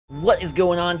What is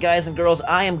going on, guys and girls?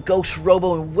 I am Ghost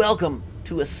Robo, and welcome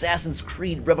to Assassin's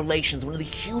Creed Revelations, one of the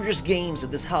hugest games of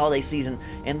this holiday season,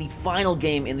 and the final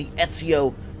game in the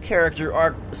Ezio character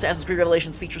arc. Assassin's Creed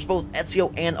Revelations features both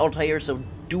Ezio and Altair, so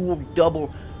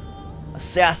double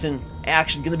assassin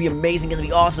action. Gonna be amazing, gonna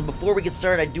be awesome. Before we get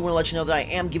started, I do want to let you know that I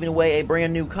am giving away a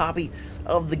brand new copy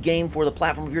of the game for the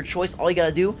platform of your choice. All you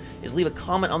gotta do is leave a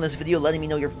comment on this video letting me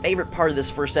know your favorite part of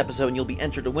this first episode, and you'll be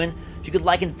entered to win. If you could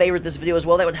like and favorite this video as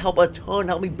well, that would help a ton,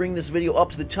 help me bring this video up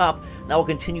to the top, and I will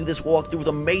continue this walkthrough with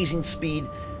amazing speed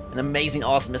and amazing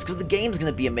awesomeness, because the game's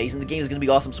gonna be amazing, the game's gonna be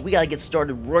awesome, so we gotta get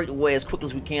started right away as quickly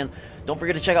as we can. Don't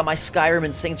forget to check out my Skyrim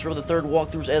and Saints Row the Third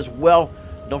walkthroughs as well.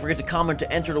 Don't forget to comment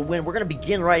to enter to win. We're gonna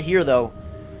begin right here though.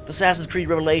 Assassin's Creed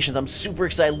Revelations. I'm super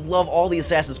excited. Love all the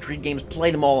Assassin's Creed games.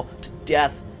 Played them all to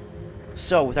death.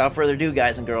 So, without further ado,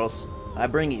 guys and girls, I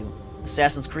bring you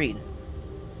Assassin's Creed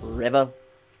Revelations.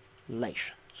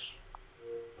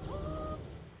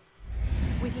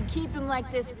 We can keep him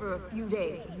like this for a few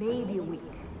days, maybe a week.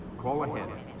 Call ahead.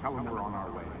 Tell him we're on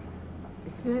our way.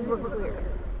 As soon as we're clear.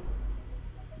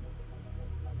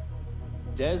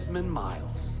 Desmond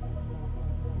Miles.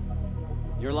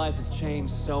 Your life has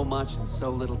changed so much in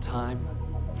so little time.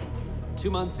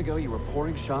 2 months ago, you were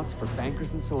pouring shots for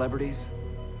bankers and celebrities.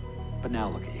 But now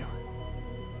look at you.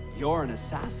 You're an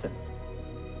assassin.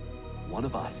 One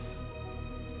of us.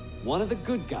 One of the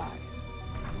good guys.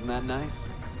 Isn't that nice?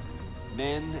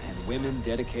 Men and women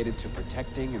dedicated to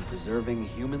protecting and preserving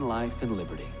human life and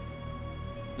liberty.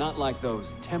 Not like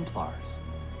those Templars.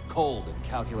 Cold and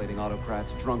calculating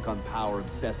autocrats, drunk on power,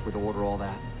 obsessed with order, all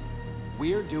that.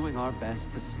 We're doing our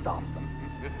best to stop them.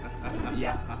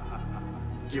 Yeah.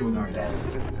 Doing our best.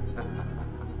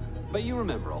 But you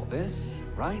remember all this,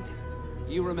 right?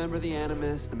 You remember the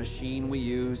Animus, the machine we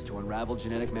used to unravel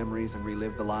genetic memories and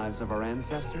relive the lives of our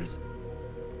ancestors?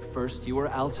 First, you were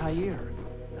Altair,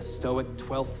 a stoic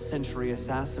 12th century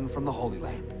assassin from the Holy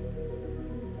Land.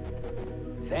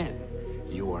 Then,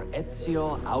 you were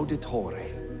Ezio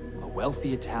Auditore, a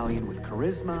wealthy Italian with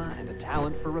charisma and a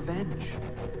talent for revenge.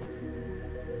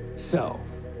 So,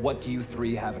 what do you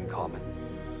three have in common?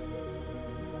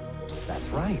 That's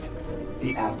right,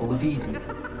 the Apple of Eden.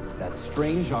 That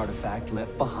strange artifact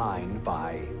left behind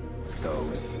by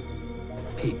those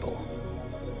people.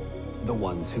 The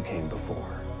ones who came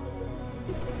before.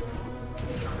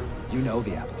 You know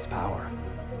the Apple's power.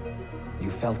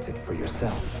 You felt it for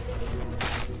yourself.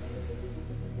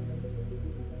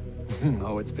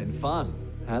 Oh, it's been fun,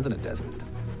 hasn't it, Desmond?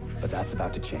 But that's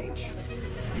about to change.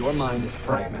 Your mind is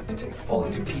fragmented,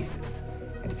 falling to pieces.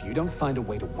 And if you don't find a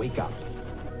way to wake up,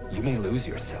 you may lose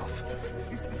yourself.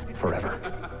 Forever.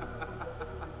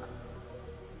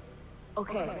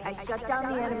 Okay, I shut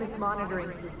down the Animus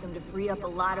monitoring system to free up a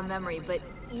lot of memory, but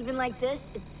even like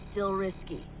this, it's still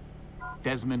risky.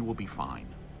 Desmond will be fine.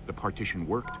 The partition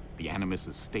worked, the Animus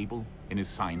is stable, and his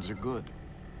signs are good.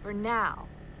 For now.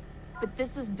 But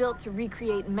this was built to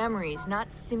recreate memories,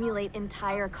 not simulate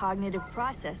entire cognitive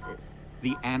processes.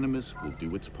 The Animus will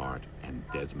do its part, and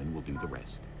Desmond will do the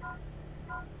rest.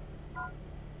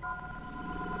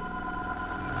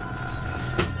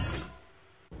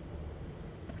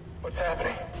 What's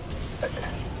happening? I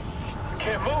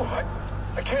can't move.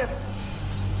 I can't.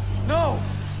 No!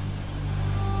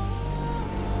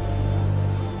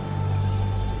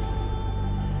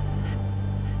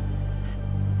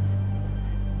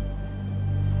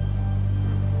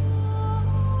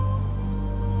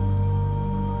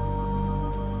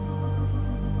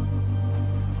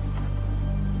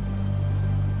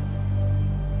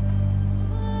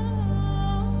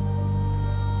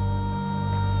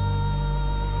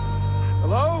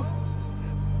 Hello? Oh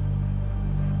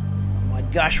my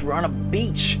gosh, we're on a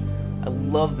beach! I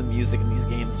love the music in these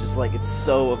games, just like it's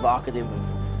so evocative of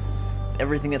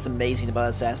everything that's amazing about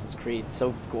Assassin's Creed. It's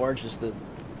so gorgeous, the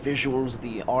visuals,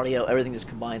 the audio, everything just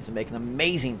combines to make an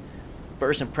amazing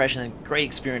first impression and great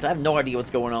experience. I have no idea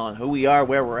what's going on, who we are,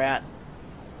 where we're at.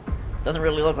 Doesn't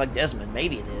really look like Desmond,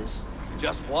 maybe it is.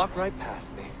 Just walk right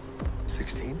past me.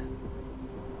 16?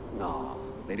 No,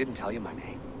 they didn't tell you my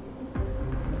name.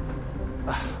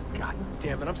 God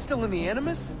damn it, I'm still in the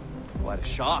Animus? What a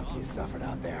shock you suffered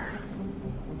out there.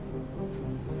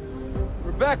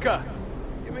 Rebecca!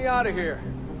 Get me out of here.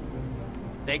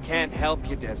 They can't help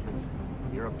you, Desmond.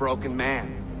 You're a broken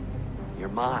man. Your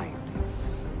mind,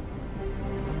 it's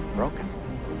broken.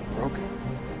 Broken.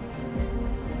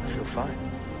 I feel fine.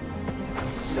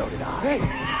 So did I. Hey!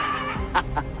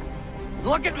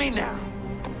 Look at me now!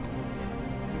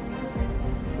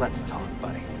 Let's talk,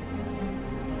 buddy.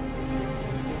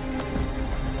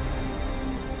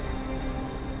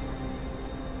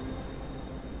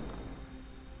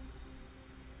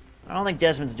 I don't think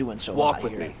Desmond's doing so Walk hot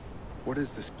with here. me. What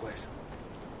is this place?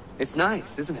 It's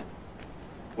nice, isn't it?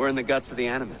 We're in the guts of the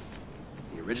Animus.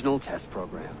 The original test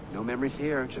program. No memories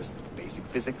here, just basic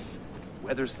physics,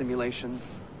 weather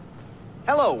simulations.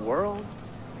 Hello, world.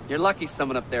 You're lucky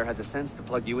someone up there had the sense to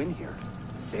plug you in here.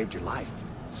 It saved your life.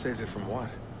 Saved it from what?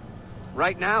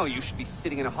 Right now, you should be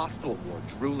sitting in a hospital ward,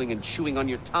 drooling and chewing on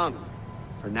your tongue.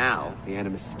 For now, the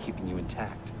Animus is keeping you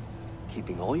intact.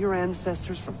 Keeping all your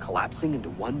ancestors from collapsing into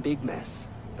one big mess.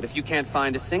 But if you can't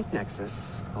find a sync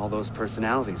nexus, all those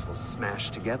personalities will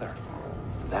smash together.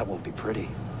 That won't be pretty.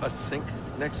 A sync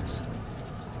nexus?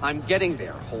 I'm getting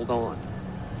there, hold on.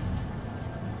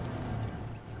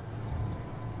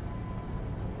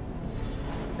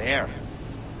 There.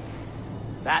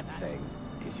 That thing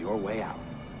is your way out.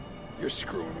 You're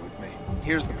screwing with me.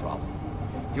 Here's the problem.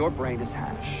 Your brain is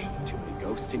hash. Too many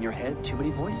ghosts in your head, too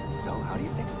many voices. So how do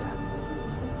you fix that?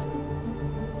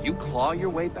 You claw your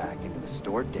way back into the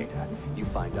stored data, you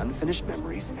find unfinished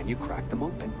memories, and you crack them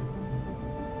open.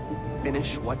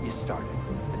 Finish what you started,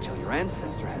 until your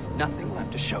ancestor has nothing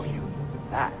left to show you.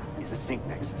 That is a sync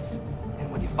nexus.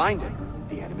 And when you find it,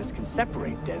 the Animus can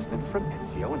separate Desmond from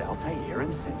Ezio and Altair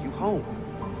and send you home.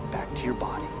 Back to your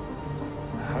body.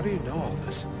 How do you know all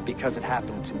this? Because it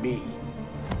happened to me.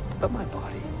 But my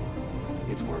body,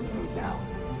 it's worm food now.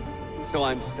 So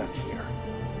I'm stuck here.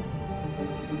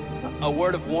 A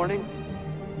word of warning?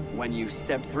 When you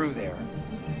step through there,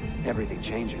 everything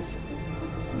changes.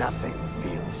 Nothing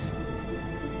feels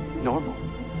normal.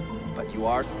 But you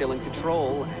are still in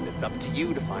control, and it's up to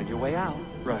you to find your way out.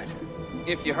 Right.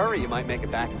 If you hurry, you might make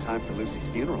it back in time for Lucy's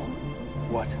funeral.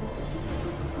 What?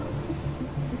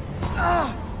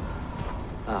 Ah!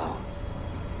 Oh.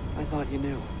 I thought you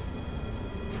knew.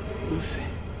 Lucy.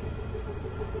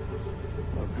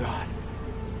 Oh, God.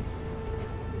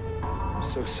 I'm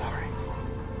so sorry.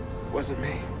 It wasn't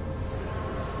me.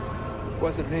 It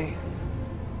wasn't me.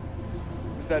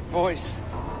 It was that voice.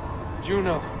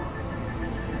 Juno.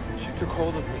 She took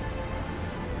hold of me.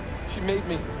 She made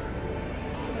me...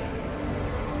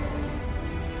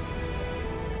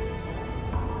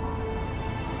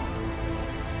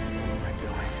 What am I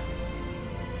doing?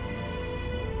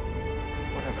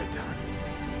 What have I done?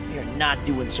 We are not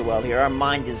doing so well here. Our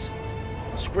mind is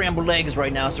scrambled eggs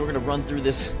right now, so we're gonna run through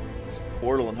this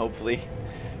portal and hopefully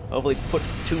put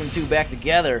 2 and 2 back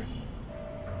together.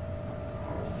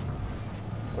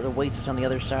 What awaits us on the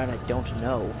other side, I don't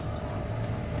know.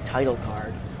 A title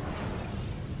card.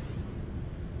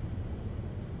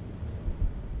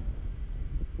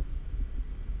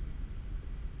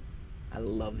 I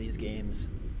love these games.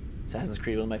 Assassin's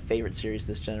Creed, one of my favorite series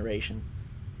this generation.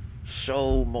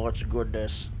 So much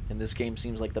goodness. And this game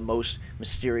seems like the most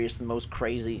mysterious, the most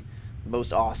crazy, the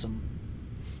most awesome.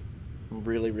 I'm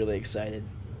really, really excited.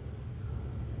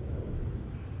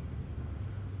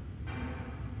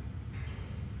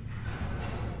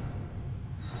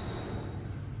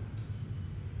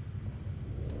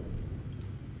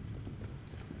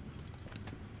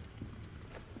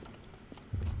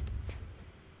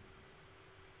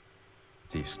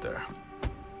 Sister,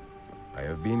 I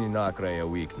have been in Acre a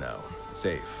week now,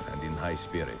 safe and in high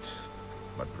spirits,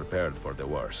 but prepared for the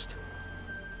worst.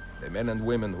 The men and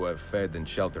women who have fed and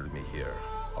sheltered me here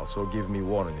also give me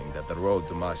warning that the road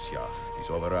to Masyaf is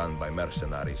overrun by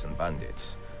mercenaries and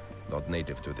bandits, not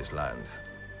native to this land.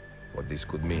 What this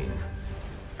could mean,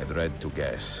 I dread to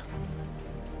guess.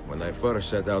 When I first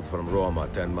set out from Roma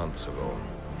 10 months ago,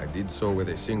 I did so with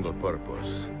a single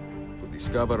purpose, to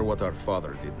discover what our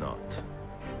father did not.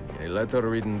 In a letter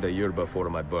written the year before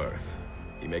my birth,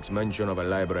 he makes mention of a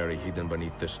library hidden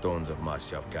beneath the stones of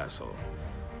Masyaf Castle.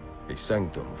 A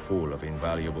sanctum full of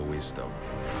invaluable wisdom.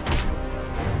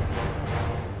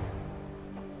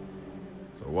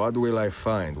 So what will I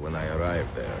find when I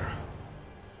arrive there?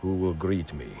 Who will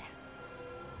greet me?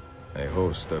 A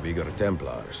host of eager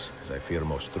Templars, as I fear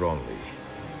most strongly.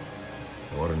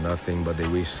 Or nothing but the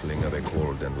whistling of a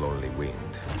cold and lonely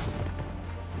wind.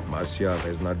 Masyaf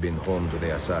has not been home to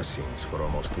the assassins for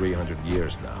almost 300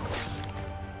 years now.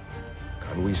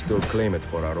 Can we still claim it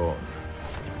for our own?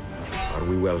 Are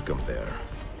we welcome there?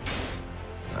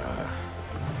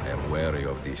 I am wary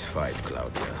of this fight,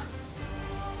 Claudia.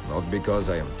 Not because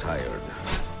I am tired,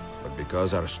 but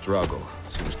because our struggle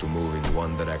seems to move in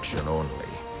one direction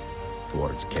only,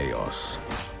 towards chaos.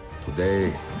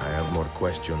 Today, I have more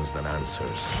questions than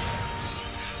answers.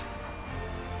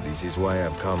 This is why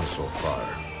I've come so far.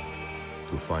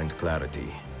 To find clarity.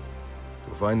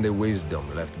 To find the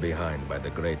wisdom left behind by the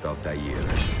great Altair.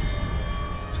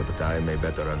 So that I may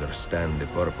better understand the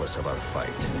purpose of our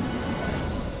fight.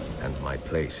 And my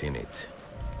place in it.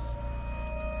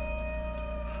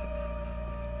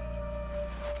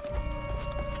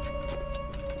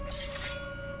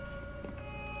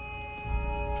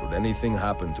 Should anything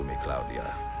happen to me,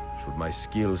 Claudia, should my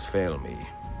skills fail me,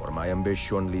 or my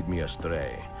ambition lead me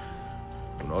astray,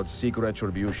 do not seek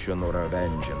retribution or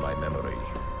revenge in my memory,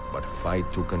 but fight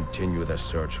to continue the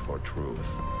search for truth,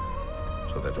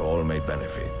 so that all may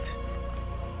benefit.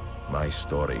 My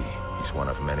story is one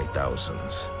of many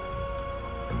thousands,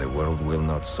 and the world will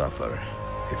not suffer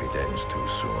if it ends too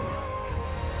soon.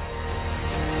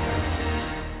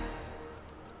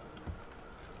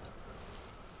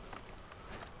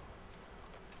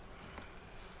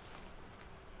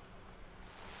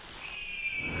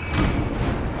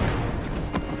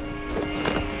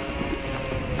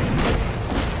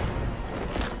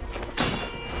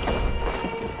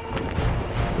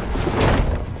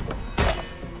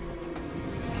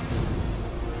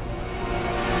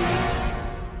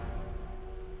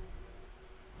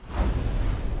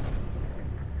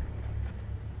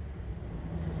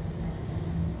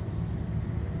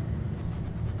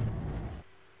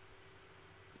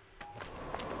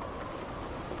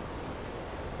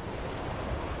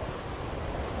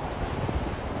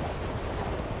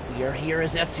 We are here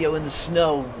as Ezio in the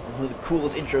snow, one of the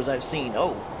coolest intros I've seen.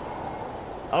 Oh,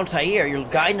 Altair, you're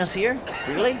guiding us here?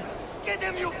 Really? Get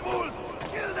him, you fools!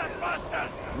 Kill that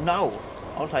bastard! No,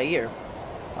 Altair.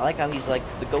 I like how he's like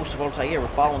the ghost of Altair. We're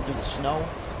following through the snow,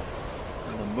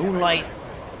 in the moonlight.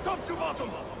 Top to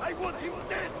bottom! I want him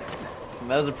dead!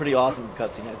 That was a pretty awesome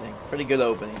cutscene, I think. Pretty good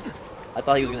opening. I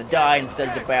thought he was gonna die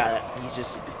instead of bad. He's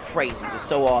just crazy. He's just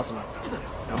so awesome,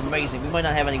 amazing. We might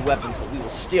not have any weapons, but we will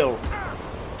still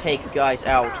take guys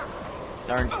out.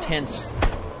 They're intense.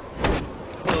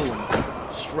 Boom.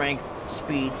 Strength,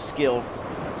 speed, skill,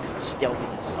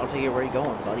 stealthiness. I'll tell you where you're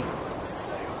going, buddy.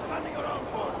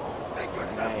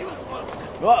 Right.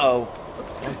 Uh-oh.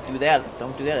 Don't do that.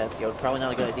 Don't do that, Ezio. Probably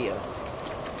not a good idea.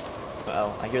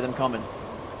 Uh-oh. I hear them coming.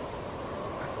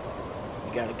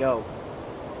 You gotta go.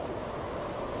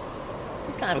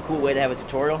 It's kind of a cool way to have a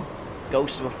tutorial.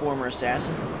 Ghost of a former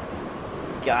assassin.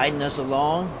 Guiding us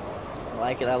along. I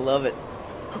like it. I love it.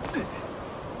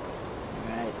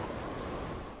 Alright.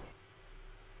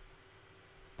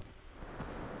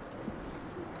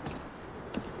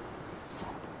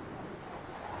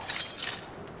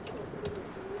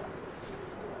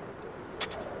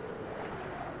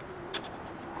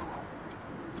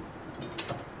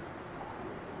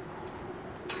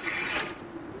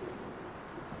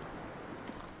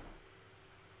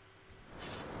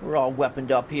 We're all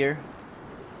weaponed up here.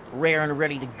 Rare and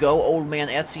ready to go. Old man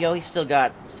Ezio, he's still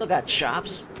got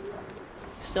chops.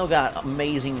 Still got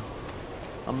amazing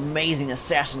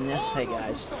assassinness. Hey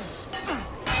guys.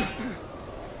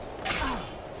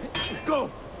 Go!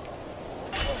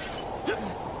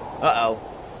 Uh-oh.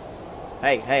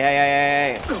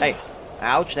 Hey.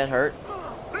 Ouch, that hurt.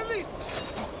 Release!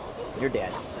 You're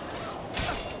dead.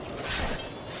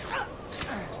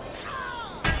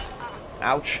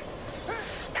 Ouch.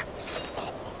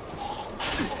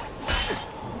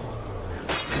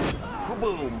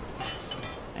 Boom!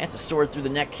 That's a sword through the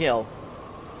neck kill.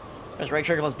 Press right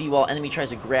trigger plus B while enemy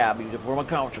tries to grab. Use it for a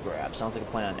counter grab. Sounds like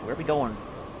a plan. Where are we going?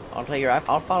 I'll tell you.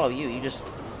 I'll follow you. You just.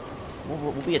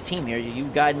 We'll be a team here. You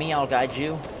guide me. I'll guide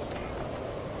you.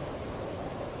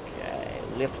 Okay.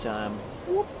 Lift time.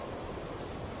 Whoop.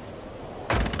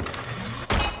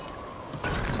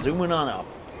 Zooming on up.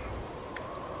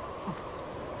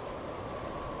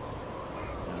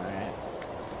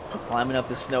 Climbing up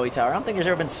this snowy tower. I don't think there's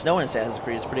ever been snow in Assassin's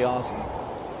Creed. It's pretty awesome.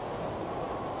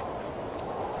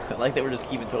 I like that we're just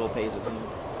keeping total pace with them.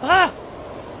 Ah!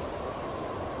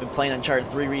 Been playing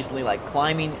Uncharted 3 recently. Like,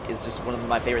 climbing is just one of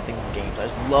my favorite things in games. I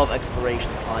just love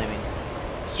exploration and climbing.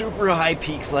 Super high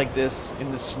peaks like this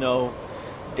in the snow.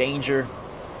 Danger.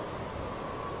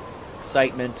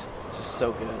 Excitement. It's just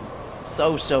so good.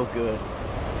 So good.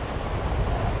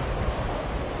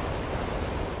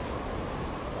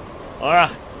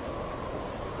 Alright.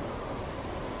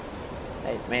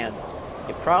 Hey, man,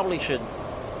 you probably should.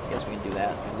 I guess we can do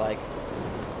that if you'd like.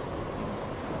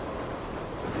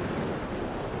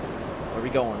 Where are we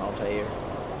going, Altair?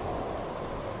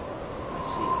 I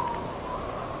see.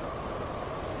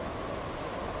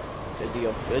 Good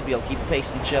deal. Good deal. Keep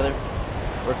pace with each other.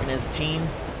 Working as a team.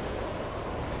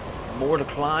 More to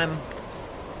climb.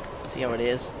 See how it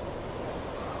is.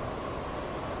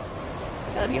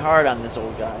 It's gotta be hard on this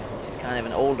old guy since he's kind of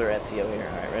an older Ezio here.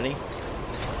 Alright, ready?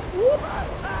 Whoop.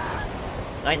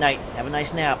 Night night. Have a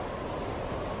nice nap.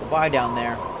 Goodbye down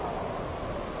there.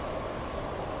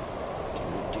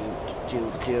 Do.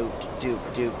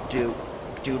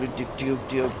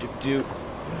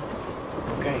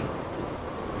 Okay.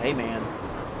 Hey man.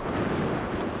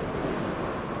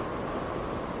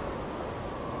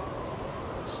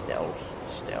 Stealth. Stealth.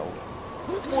 Stealth.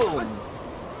 Boom.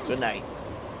 Good night.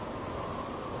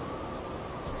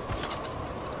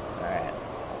 Alright.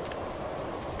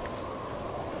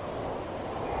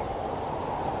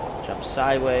 Jump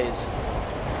sideways.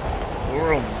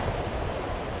 Boom.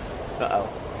 Uh-oh.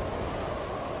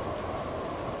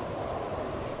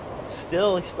 He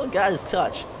still got his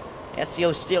touch.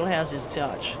 Ezio still has his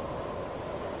touch.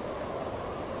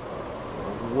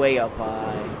 Way up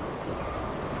high.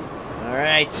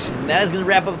 Alright, and that is going to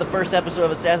wrap up the first episode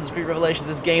of Assassin's Creed Revelations.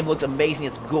 This game looks amazing,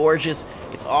 it's gorgeous,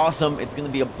 it's awesome, it's going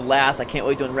to be a blast. I can't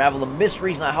wait to unravel the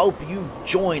mysteries, and I hope you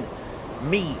join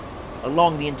me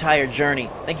along the entire journey.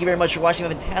 Thank you very much for watching.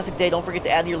 Have a fantastic day. Don't forget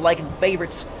to add your like and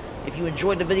favorites if you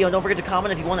enjoyed the video, and don't forget to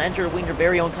comment if you want to enter to win your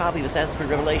very own copy of Assassin's Creed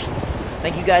Revelations.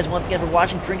 Thank you guys once again for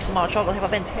watching. Drink some hot chocolate. Have a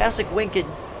fantastic weekend.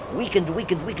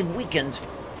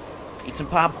 Eat some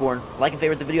popcorn. Like and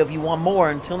favorite the video if you want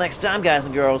more. Until next time, guys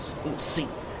and girls, we'll see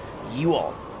you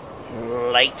all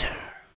later.